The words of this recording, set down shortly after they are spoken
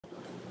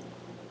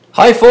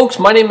Hi folks,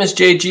 my name is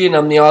JG and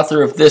I'm the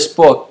author of this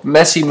book,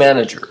 Messy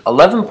Manager,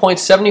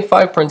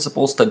 11.75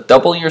 Principles to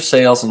Double Your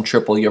Sales and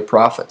Triple Your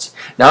Profits.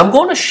 Now I'm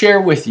going to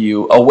share with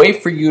you a way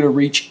for you to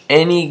reach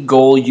any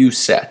goal you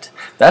set.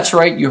 That's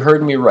right, you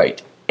heard me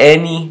right,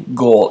 any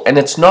goal, and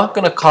it's not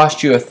going to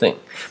cost you a thing.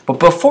 But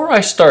before I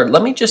start,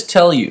 let me just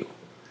tell you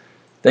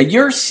that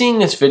you're seeing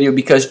this video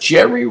because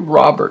Jerry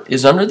Robert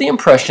is under the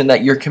impression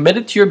that you're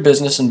committed to your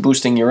business and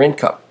boosting your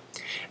income.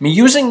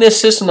 Using this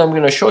system I'm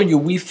going to show you,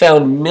 we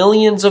found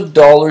millions of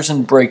dollars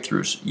in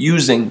breakthroughs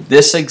using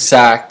this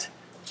exact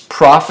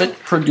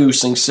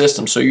profit-producing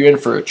system. So you're in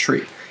for a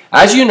treat.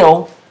 As you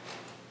know,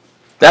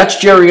 that's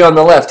Jerry on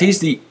the left.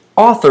 He's the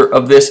author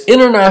of this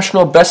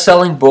international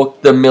best-selling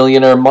book, The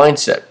Millionaire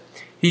Mindset.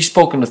 He's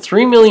spoken to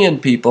 3 million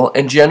people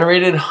and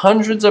generated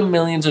hundreds of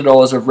millions of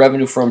dollars of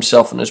revenue for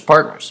himself and his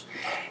partners.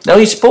 Now,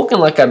 he's spoken,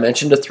 like I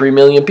mentioned, to 3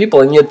 million people,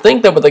 and you'd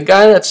think that with a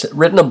guy that's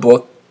written a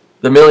book,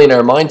 The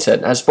Millionaire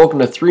Mindset, has spoken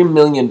to 3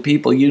 million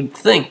people, you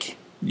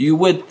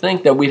would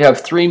think that we'd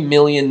have 3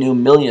 million new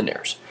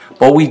millionaires.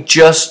 But we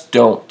just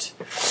don't.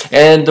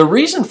 And the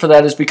reason for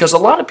that is because a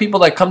lot of people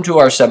that come to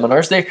our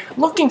seminars, they're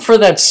looking for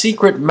that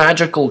secret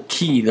magical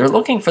key. They're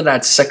looking for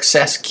that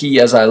success key,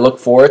 as I look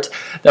for it,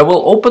 that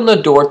will open the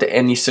door to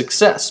any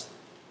success.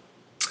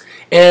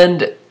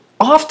 And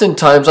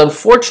oftentimes,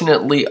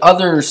 unfortunately,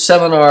 other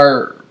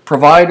seminar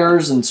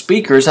providers and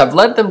speakers have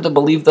led them to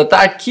believe that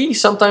that key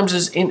sometimes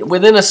is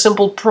within a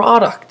simple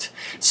product.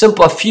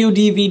 A few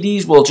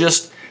DVDs will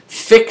just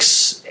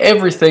fix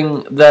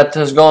everything that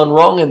has gone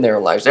wrong in their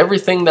lives.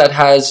 Everything that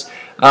has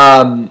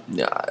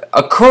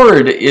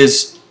occurred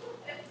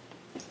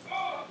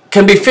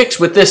can be fixed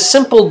with this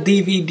simple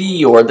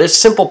DVD or this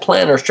simple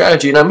plan or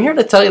strategy. And I'm here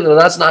to tell you that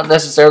that's not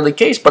necessarily the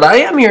case, but I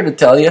am here to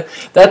tell you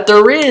that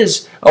there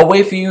is a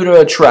way for you to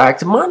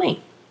attract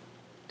money.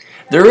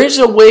 There is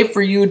a way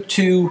for you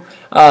to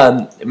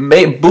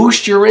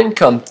boost your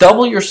income,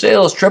 double your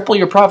sales, triple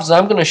your profits.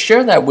 I'm going to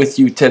share that with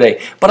you today.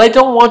 But I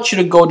don't want you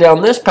to go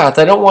down this path.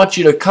 I don't want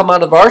you to come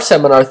out of our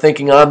seminar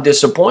thinking I'm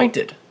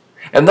disappointed.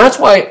 And that's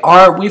why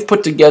we've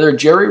put together,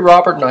 Jerry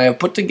Robert and I have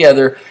put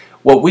together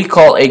what we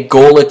call a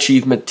goal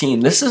achievement team.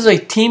 This is a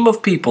team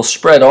of people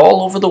spread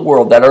all over the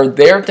world that are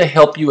there to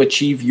help you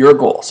achieve your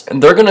goals.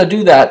 And they're going to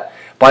do that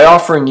by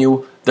offering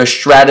you the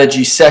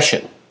strategy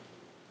session.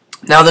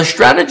 Now, the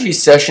strategy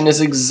session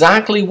is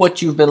exactly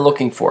what you've been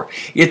looking for.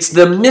 It's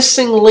the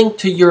missing link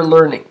to your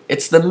learning.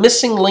 It's the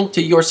missing link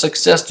to your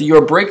success, to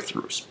your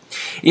breakthroughs.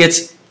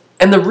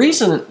 And the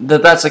reason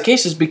that that's the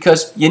case is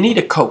because you need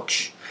a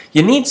coach.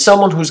 You need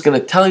someone who's going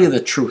to tell you the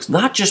truth,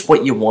 not just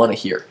what you want to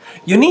hear.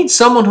 You need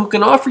someone who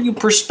can offer you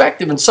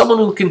perspective and someone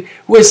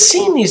who has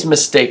seen these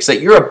mistakes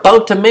that you're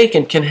about to make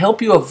and can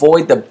help you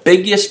avoid the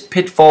biggest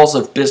pitfalls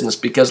of business.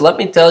 Because let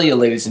me tell you,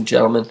 ladies and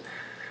gentlemen,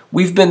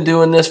 we've been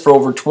doing this for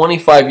over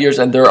 25 years,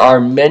 and there are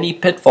many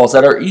pitfalls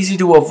that are easy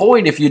to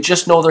avoid if you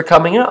just know they're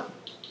coming up.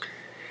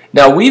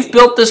 Now, we've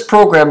built this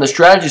program, the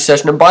strategy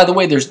session, and by the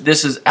way,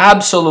 this is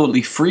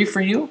absolutely free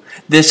for you.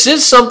 This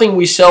is something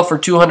we sell for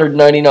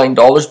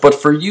 $299, but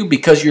for you,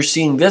 because you're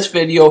seeing this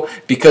video,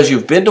 because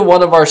you've been to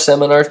one of our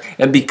seminars,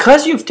 and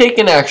because you've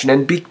taken action,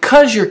 and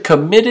because you're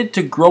committed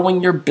to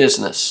growing your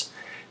business,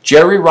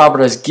 Jerry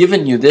Robert has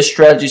given you this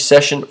strategy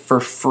session for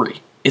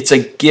free. It's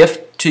a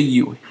gift to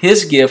you,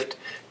 his gift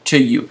to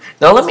you.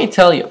 Now let me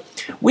tell you,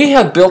 we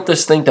have built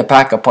this thing to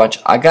pack a punch.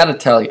 I got to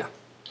tell you.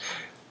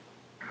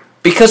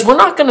 Because we're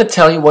not going to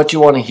tell you what you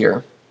want to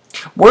hear.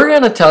 We're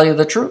going to tell you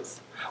the truth.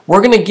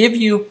 We're going to give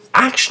you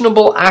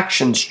actionable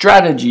action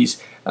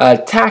strategies,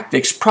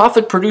 tactics,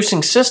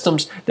 profit-producing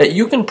systems that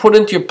you can put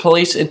into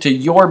place into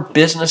your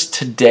business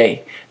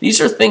today. These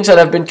are things that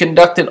have been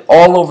conducted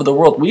all over the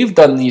world. We've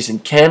done these in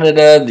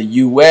Canada, the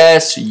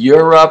US,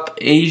 Europe,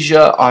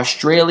 Asia,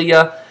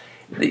 Australia.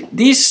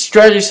 These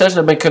strategy sessions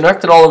have been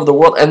conducted all over the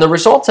world, and the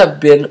results have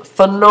been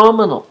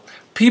phenomenal.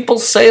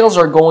 People's sales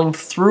are going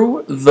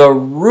through the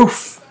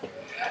roof.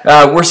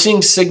 We're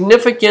seeing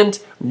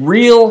significant,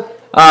 real,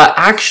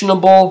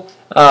 actionable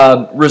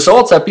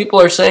results that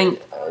people are saying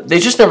they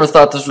just never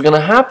thought this was going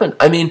to happen.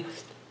 I mean,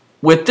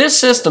 with this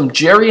system,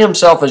 Jerry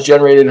himself has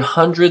generated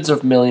hundreds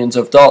of millions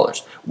of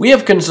dollars. We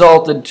have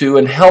consulted to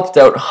and helped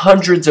out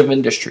hundreds of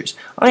industries.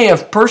 I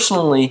have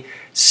personally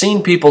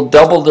seen people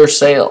double their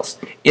sales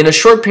in a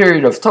short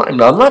period of time.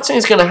 Now, I'm not saying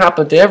it's going to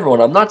happen to everyone.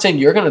 I'm not saying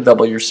you're going to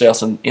double your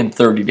sales in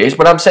 30 days,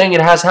 but I'm saying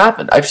it has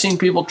happened. I've seen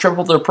people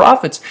triple their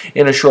profits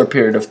in a short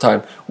period of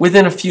time,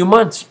 within a few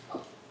months.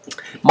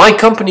 My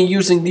company,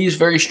 using these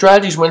very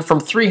strategies, went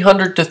from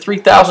 300 to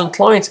 3,000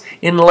 clients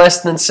in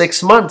less than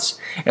 6 months.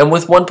 And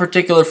with one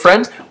particular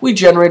friend, we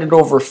generated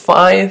over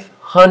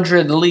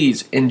 500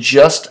 leads in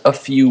just a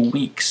few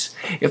weeks.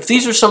 If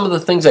these are some of the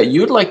things that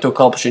you'd like to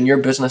accomplish in your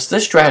business,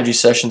 this strategy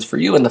session's for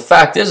you. And the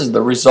fact is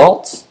the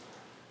results,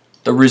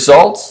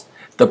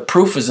 the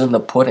proof is in the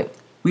pudding.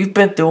 We've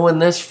been doing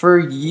this for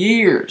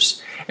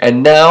years.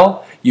 And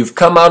now you've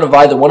come out of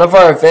either one of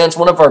our events,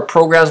 one of our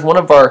programs, one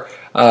of our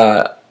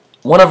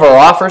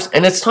offers,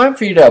 and it's time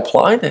for you to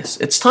apply this.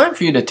 It's time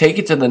for you to take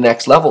it to the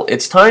next level.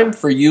 It's time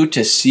for you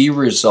to see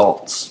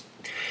results.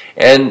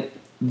 And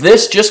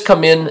this just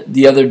come in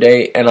the other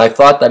day, and I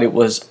thought that it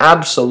was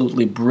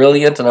absolutely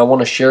brilliant, and I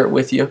want to share it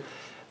with you.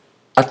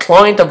 A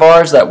client of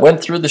ours that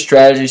went through the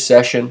strategy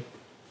session,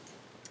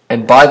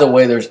 and by the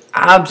way,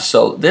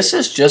 this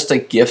is just a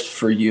gift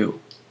for you.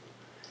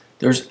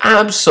 There's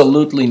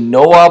absolutely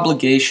no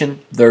obligation,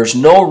 there's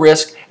no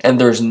risk, and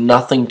there's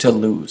nothing to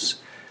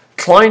lose.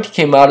 Client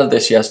came out of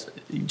this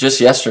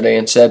just yesterday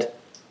and said,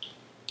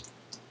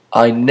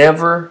 I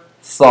never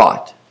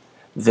thought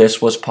this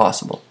was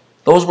possible.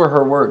 Those were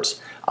her words.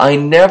 I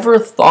never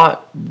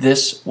thought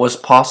this was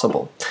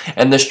possible.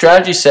 And the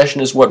strategy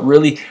session is what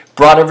really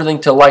brought everything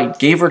to light,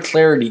 gave her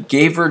clarity,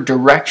 gave her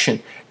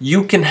direction.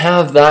 You can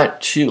have that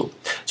too.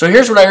 So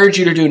here's what I urge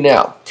you to do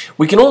now.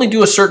 We can only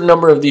do a certain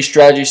number of these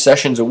strategy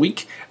sessions a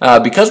week.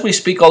 Because we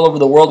speak all over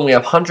the world and we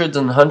have hundreds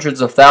and hundreds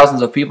of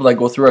thousands of people that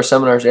go through our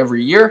seminars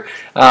every year,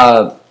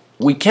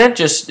 we can't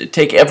just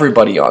take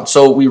everybody on.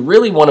 So we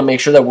really want to make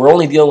sure that we're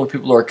only dealing with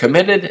people who are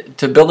committed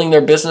to building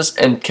their business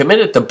and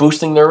committed to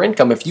boosting their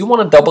income. If you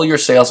want to double your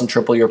sales and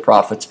triple your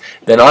profits,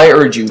 then I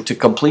urge you to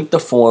complete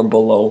the form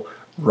below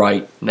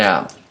right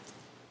now.